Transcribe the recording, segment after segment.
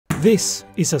This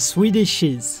is a Swedish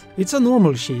cheese. It's a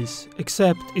normal cheese,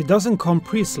 except it doesn't come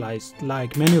pre-sliced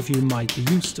like many of you might be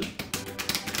used to.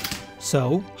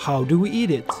 So, how do we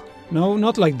eat it? No,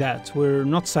 not like that, we're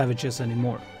not savages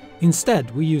anymore.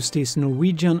 Instead, we use this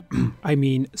Norwegian,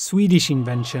 Swedish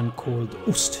invention called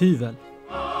osthyvel.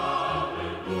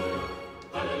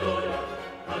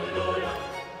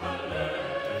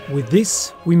 With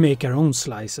this, we make our own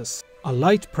slices. A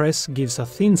light press gives a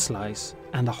thin slice,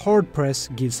 and a hard press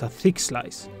gives a thick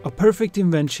slice. A perfect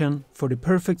invention for the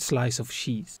perfect slice of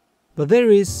cheese. But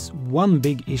there is one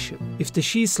big issue. If the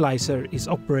cheese slicer is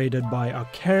operated by a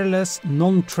careless,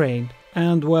 non-trained,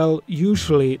 and well,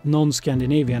 usually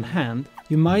non-Scandinavian hand,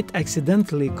 you might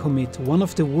accidentally commit one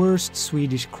of the worst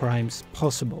Swedish crimes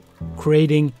possible,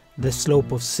 creating the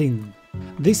slope of sin.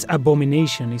 This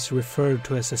abomination is referred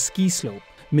to as a ski slope,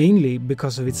 mainly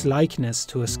because of its likeness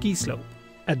to a ski slope.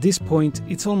 At this point,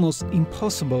 it's almost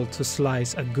impossible to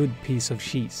slice a good piece of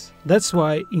cheese. That's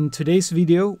why in today's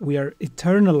video we are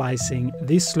eternalizing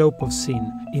this slope of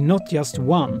sin in not just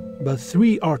one, but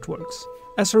 3 artworks.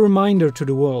 As a reminder to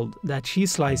the world that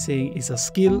cheese slicing is a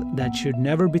skill that should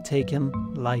never be taken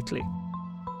lightly.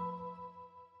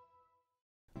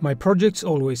 My project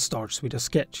always starts with a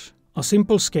sketch. A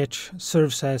simple sketch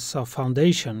serves as a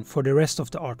foundation for the rest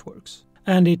of the artworks.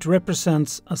 And it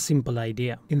represents a simple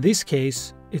idea. In this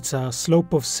case, it's a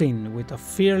slope of sin with a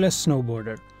fearless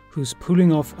snowboarder who's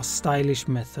pulling off a stylish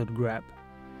method grab.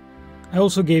 I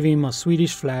also gave him a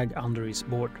Swedish flag under his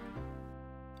board.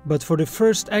 But for the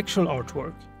first actual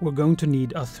artwork, we're going to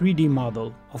need a 3D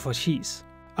model of a cheese.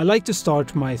 I like to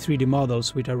start my 3D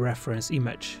models with a reference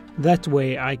image. That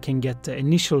way I can get the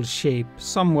initial shape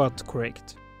somewhat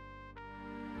correct.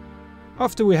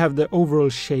 After we have the overall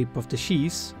shape of the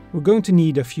cheese, we're going to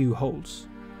need a few holes.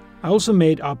 I also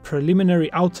made a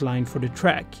preliminary outline for the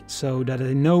track so that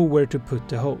I know where to put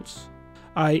the holes.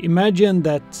 I imagine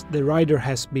that the rider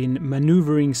has been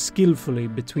maneuvering skillfully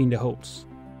between the holes.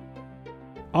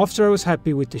 After I was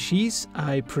happy with the cheese,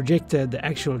 I projected the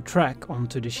actual track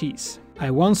onto the cheese. I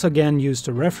once again used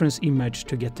a reference image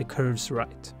to get the curves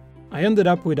right. I ended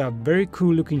up with a very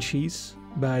cool looking cheese,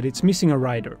 but it's missing a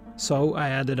rider, so I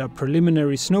added a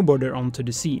preliminary snowboarder onto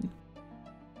the scene.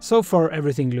 So far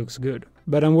everything looks good,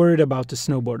 but I'm worried about the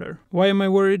snowboarder. Why am I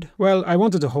worried? Well, I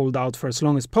wanted to hold out for as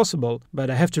long as possible,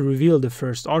 but I have to reveal the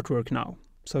first artwork now.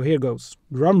 So here goes.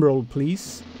 Drum roll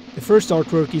please. The first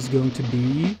artwork is going to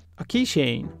be a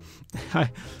keychain.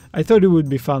 I thought it would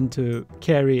be fun to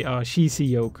carry a cheesy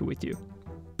yoke with you.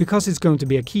 Because it's going to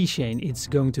be a keychain, it's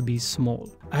going to be small.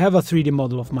 I have a 3D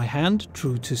model of my hand,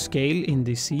 true to scale in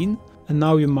this scene. And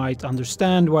now you might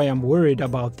understand why I'm worried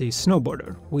about this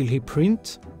snowboarder. Will he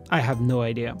print? I have no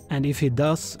idea. And if he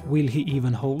does, will he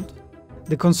even hold?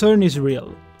 The concern is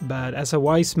real, but as a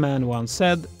wise man once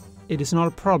said, it is not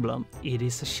a problem, it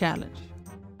is a challenge.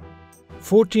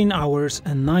 14 hours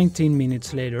and 19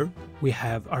 minutes later, we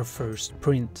have our first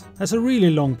print. That's a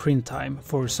really long print time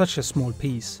for such a small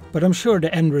piece, but I'm sure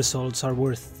the end results are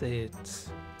worth it.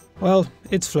 Well,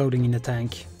 it's floating in the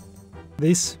tank.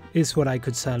 This is what I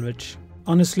could salvage.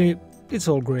 Honestly, it's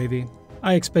all gravy.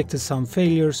 I expected some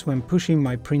failures when pushing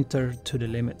my printer to the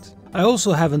limit. I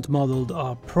also haven't modeled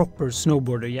a proper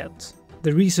snowboarder yet.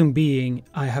 The reason being,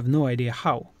 I have no idea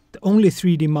how. The only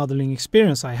 3D modeling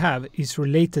experience I have is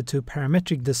related to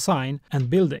parametric design and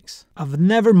buildings. I've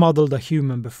never modeled a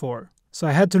human before, so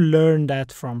I had to learn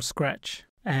that from scratch.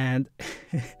 And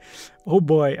oh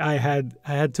boy, I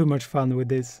had too much fun with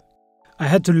this. I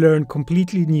had to learn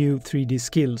completely new 3D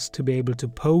skills to be able to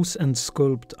pose and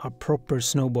sculpt a proper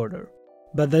snowboarder.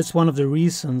 But that's one of the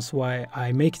reasons why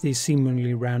I make these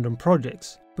seemingly random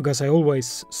projects, because I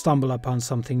always stumble upon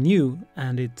something new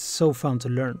and it's so fun to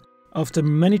learn. After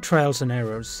many trials and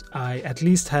errors, I at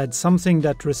least had something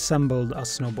that resembled a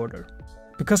snowboarder.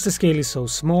 Because the scale is so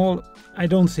small, I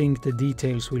don't think the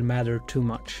details will matter too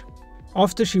much.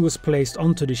 After she was placed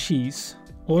onto the cheese,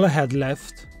 all I had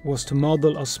left was to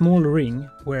model a small ring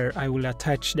where I will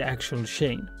attach the actual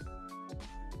chain.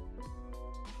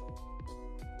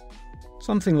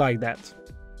 Something like that.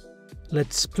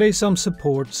 Let's place some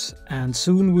supports and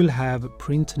soon we'll have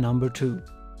print number 2.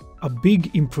 A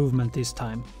big improvement this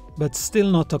time, but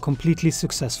still not a completely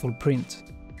successful print.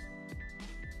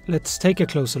 Let's take a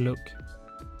closer look.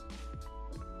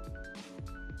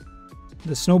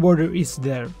 The snowboarder is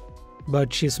there,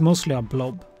 but she's mostly a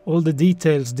blob. All the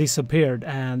details disappeared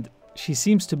and she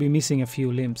seems to be missing a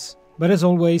few limbs. But as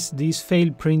always, these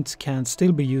failed prints can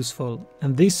still be useful,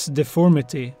 and this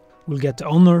deformity will get the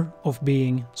honor of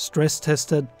being stress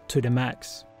tested to the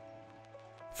max.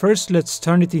 First, let's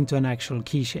turn it into an actual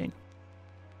keychain.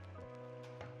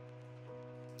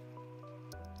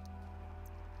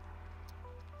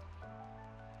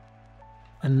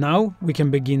 And now we can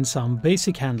begin some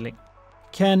basic handling.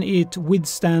 Can it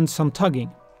withstand some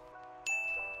tugging?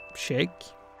 Check.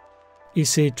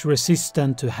 Is it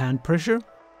resistant to hand pressure?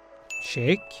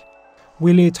 Check.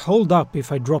 Will it hold up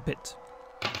if I drop it?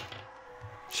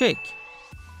 Check.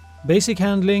 Basic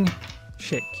handling?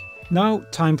 Check. Now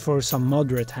time for some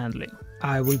moderate handling.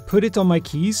 I will put it on my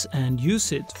keys and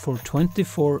use it for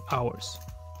 24 hours.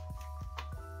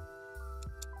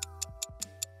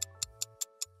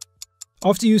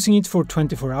 After using it for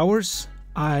 24 hours,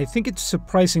 I think it's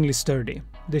surprisingly sturdy.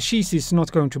 The cheese is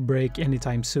not going to break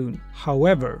anytime soon.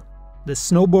 However, the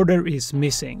snowboarder is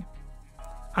missing.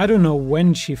 I don't know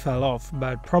when she fell off,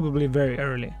 but probably very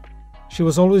early. She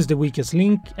was always the weakest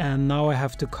link, and now I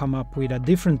have to come up with a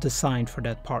different design for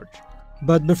that part.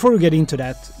 But before we get into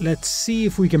that, let's see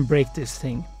if we can break this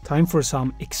thing. Time for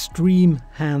some extreme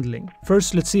handling.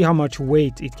 First, let's see how much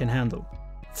weight it can handle.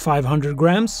 500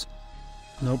 grams?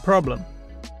 No problem.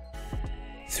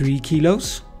 3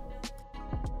 kilos?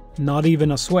 Not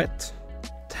even a sweat.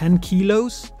 10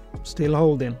 kilos? Still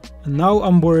holding. And now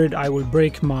I'm worried I will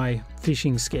break my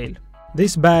fishing scale.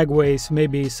 This bag weighs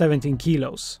maybe 17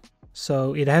 kilos,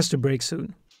 so it has to break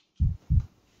soon.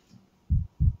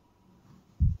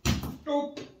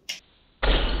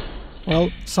 Well,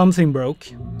 something broke,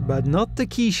 but not the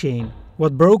keychain.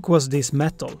 What broke was this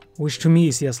metal, which to me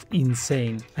is just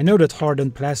insane. I know that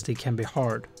hardened plastic can be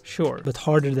hard, sure, but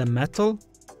harder than metal?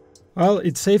 Well,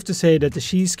 it's safe to say that the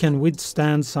cheese can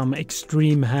withstand some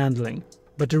extreme handling.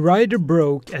 But the rider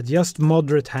broke at just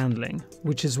moderate handling,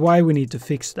 which is why we need to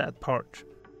fix that part.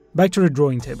 Back to the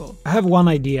drawing table. I have one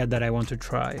idea that I want to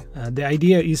try. The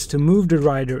idea is to move the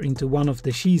rider into one of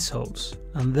the cheese holes,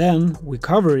 and then we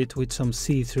cover it with some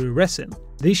see-through resin.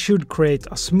 This should create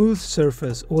a smooth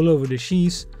surface all over the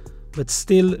cheese, but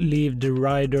still leave the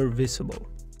rider visible.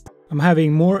 I'm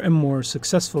having more and more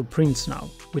successful prints now,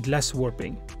 with less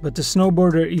warping, but the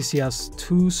snowboarder is just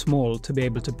too small to be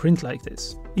able to print like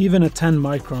this. Even at 10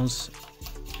 microns,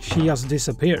 she just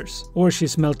disappears, or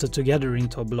she's melted together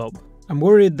into a blob. I'm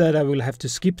worried that I will have to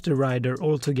skip the rider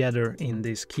altogether in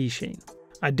this keychain.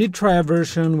 I did try a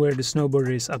version where the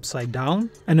snowboarder is upside down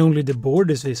and only the board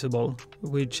is visible,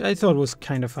 which I thought was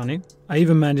kind of funny. I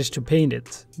even managed to paint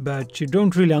it, but you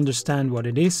don't really understand what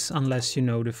it is unless you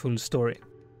know the full story.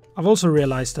 I've also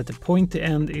realized that the pointy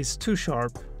end is too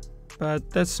sharp, but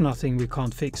that's nothing we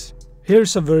can't fix.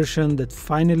 Here's a version that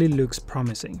finally looks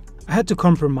promising. I had to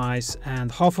compromise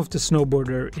and half of the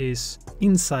snowboarder is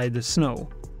inside the snow.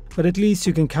 But at least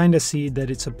you can kinda see that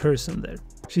it's a person there.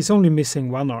 She's only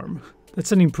missing one arm.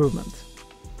 That's an improvement.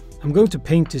 I'm going to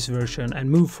paint this version and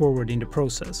move forward in the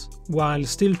process, while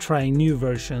still trying new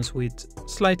versions with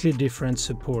slightly different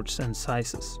supports and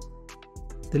sizes.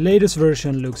 The latest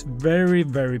version looks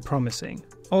very promising,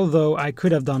 although I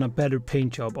could have done a better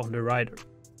paint job on the rider.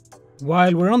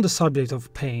 While we're on the subject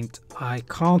of paint, I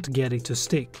can't get it to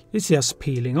stick. It's just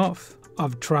peeling off.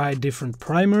 I've tried different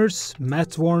primers,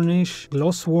 matte varnish,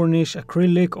 gloss varnish,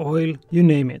 acrylic, oil, you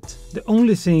name it. The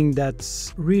only thing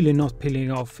that's really not peeling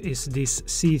off is this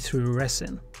see-through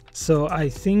resin. So I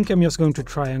think I'm just going to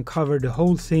try and cover the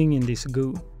whole thing in this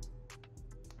goo.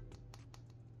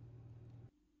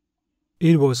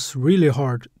 It was really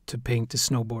hard to paint the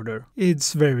snowboarder.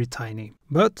 It's very tiny,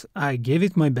 but I gave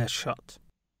it my best shot.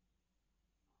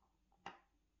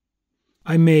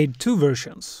 I made two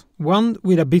versions, one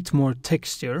with a bit more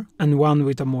texture and one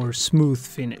with a more smooth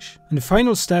finish. And the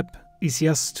final step is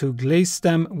just to glaze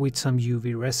them with some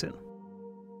UV resin.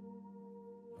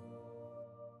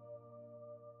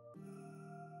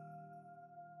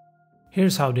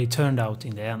 Here's how they turned out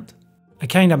in the end. I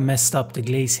kinda messed up the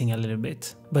glazing a little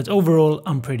bit, but overall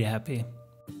I'm pretty happy.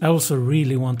 I also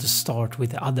really want to start with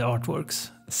the other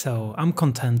artworks, so I'm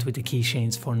content with the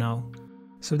keychains for now.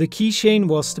 So the keychain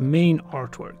was the main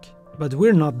artwork, but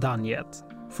we're not done yet.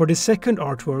 For the second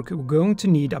artwork we're going to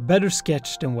need a better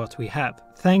sketch than what we have.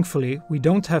 Thankfully we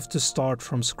don't have to start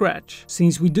from scratch,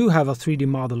 since we do have a 3D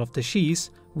model of the cheese,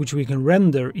 which we can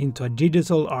render into a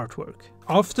digital artwork.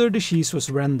 After the cheese was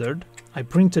rendered, I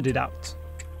printed it out.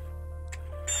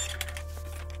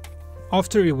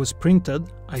 After it was printed,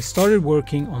 I started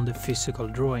working on the physical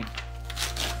drawing.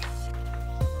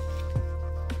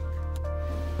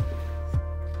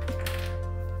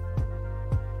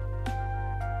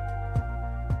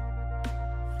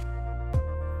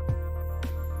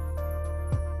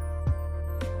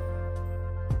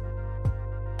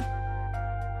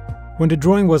 When the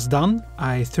drawing was done,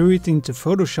 I threw it into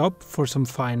Photoshop for some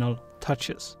final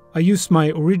touches. I used my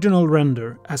original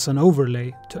render as an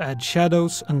overlay to add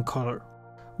shadows and color.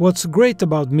 What's great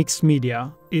about mixed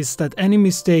media is that any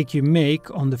mistake you make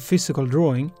on the physical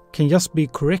drawing can just be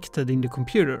corrected in the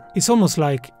computer. It's almost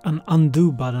like an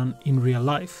undo button in real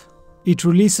life. It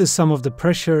releases some of the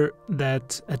pressure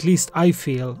that at least I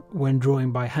feel when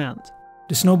drawing by hand.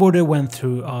 The snowboarder went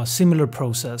through a similar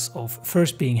process of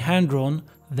first being hand-drawn,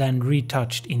 then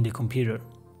retouched in the computer.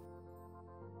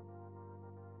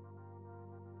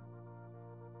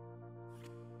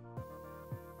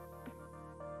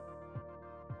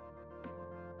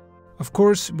 Of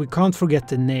course, we can't forget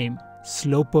the name,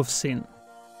 Slope of Sin.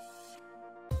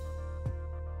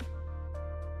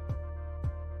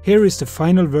 Here is the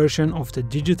final version of the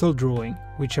digital drawing,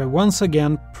 which I once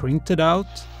again printed out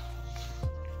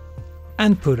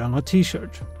and put on a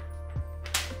t-shirt.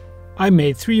 I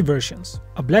made 3 versions: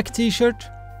 a black t-shirt,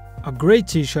 a grey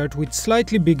t-shirt with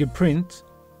slightly bigger print,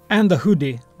 and a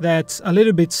hoodie that's a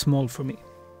little bit small for me.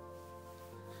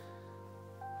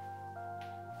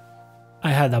 I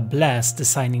had a blast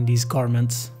designing these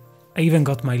garments. I even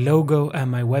got my logo and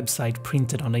my website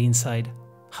printed on the inside.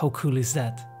 How cool is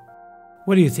that?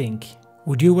 What do you think?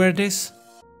 Would you wear this?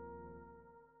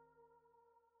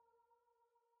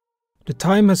 The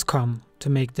time has come to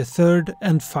make the third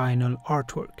and final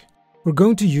artwork. We're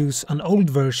going to use an old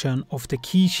version of the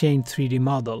keychain 3D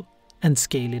model and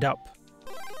scale it up.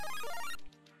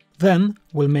 Then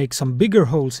we'll make some bigger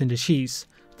holes in the cheese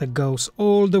that goes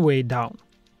all the way down.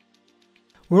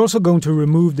 We're also going to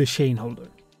remove the chain holder.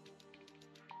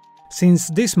 Since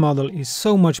this model is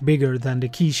so much bigger than the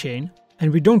keychain,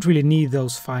 and we don't really need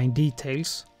those fine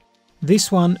details, this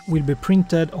one will be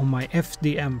printed on my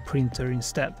FDM printer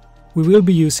instead. We will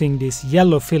be using this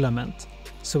yellow filament,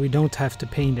 so we don't have to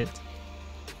paint it.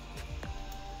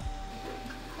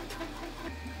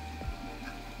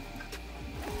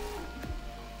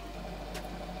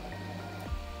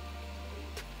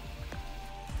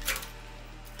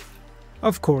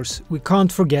 Of course, we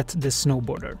can't forget the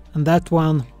snowboarder, and that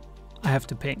one I have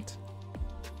to paint.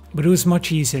 But it was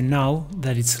much easier now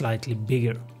that it's slightly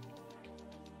bigger.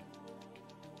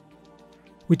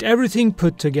 With everything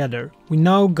put together, we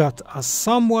now got a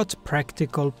somewhat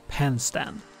practical pen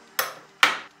stand.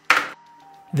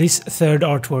 This third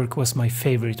artwork was my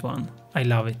favorite one. I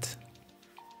love it.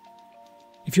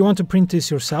 If you want to print this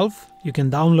yourself, you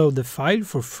can download the file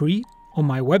for free on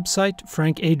my website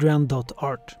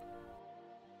frankadrian.art.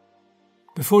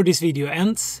 Before this video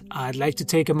ends, I'd like to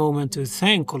take a moment to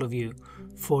thank all of you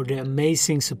for the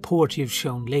amazing support you've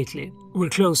shown lately. We're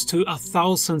close to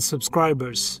 1,000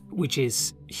 subscribers, which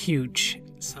is huge.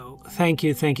 So thank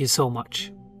you so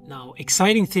much. Now,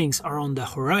 exciting things are on the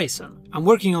horizon. I'm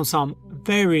working on some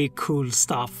very cool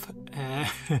stuff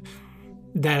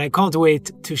that I can't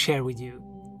wait to share with you.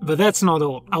 But that's not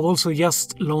all. I've also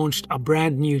just launched a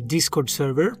brand new Discord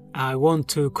server. I want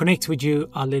to connect with you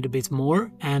a little bit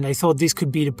more, and I thought this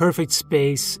could be the perfect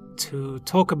space to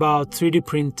talk about 3D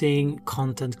printing,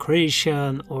 content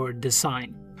creation, or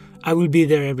design. I will be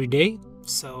there every day,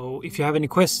 so if you have any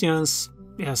questions,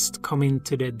 just come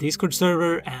into the Discord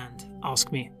server and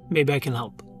ask me. Maybe I can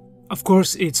help. Of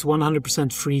course, it's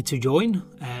 100% free to join.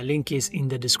 Link is in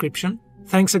the description.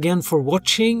 Thanks again for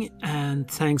watching, and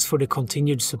thanks for the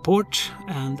continued support,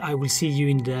 and I will see you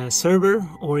in the server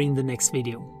or in the next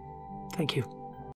video. Thank you.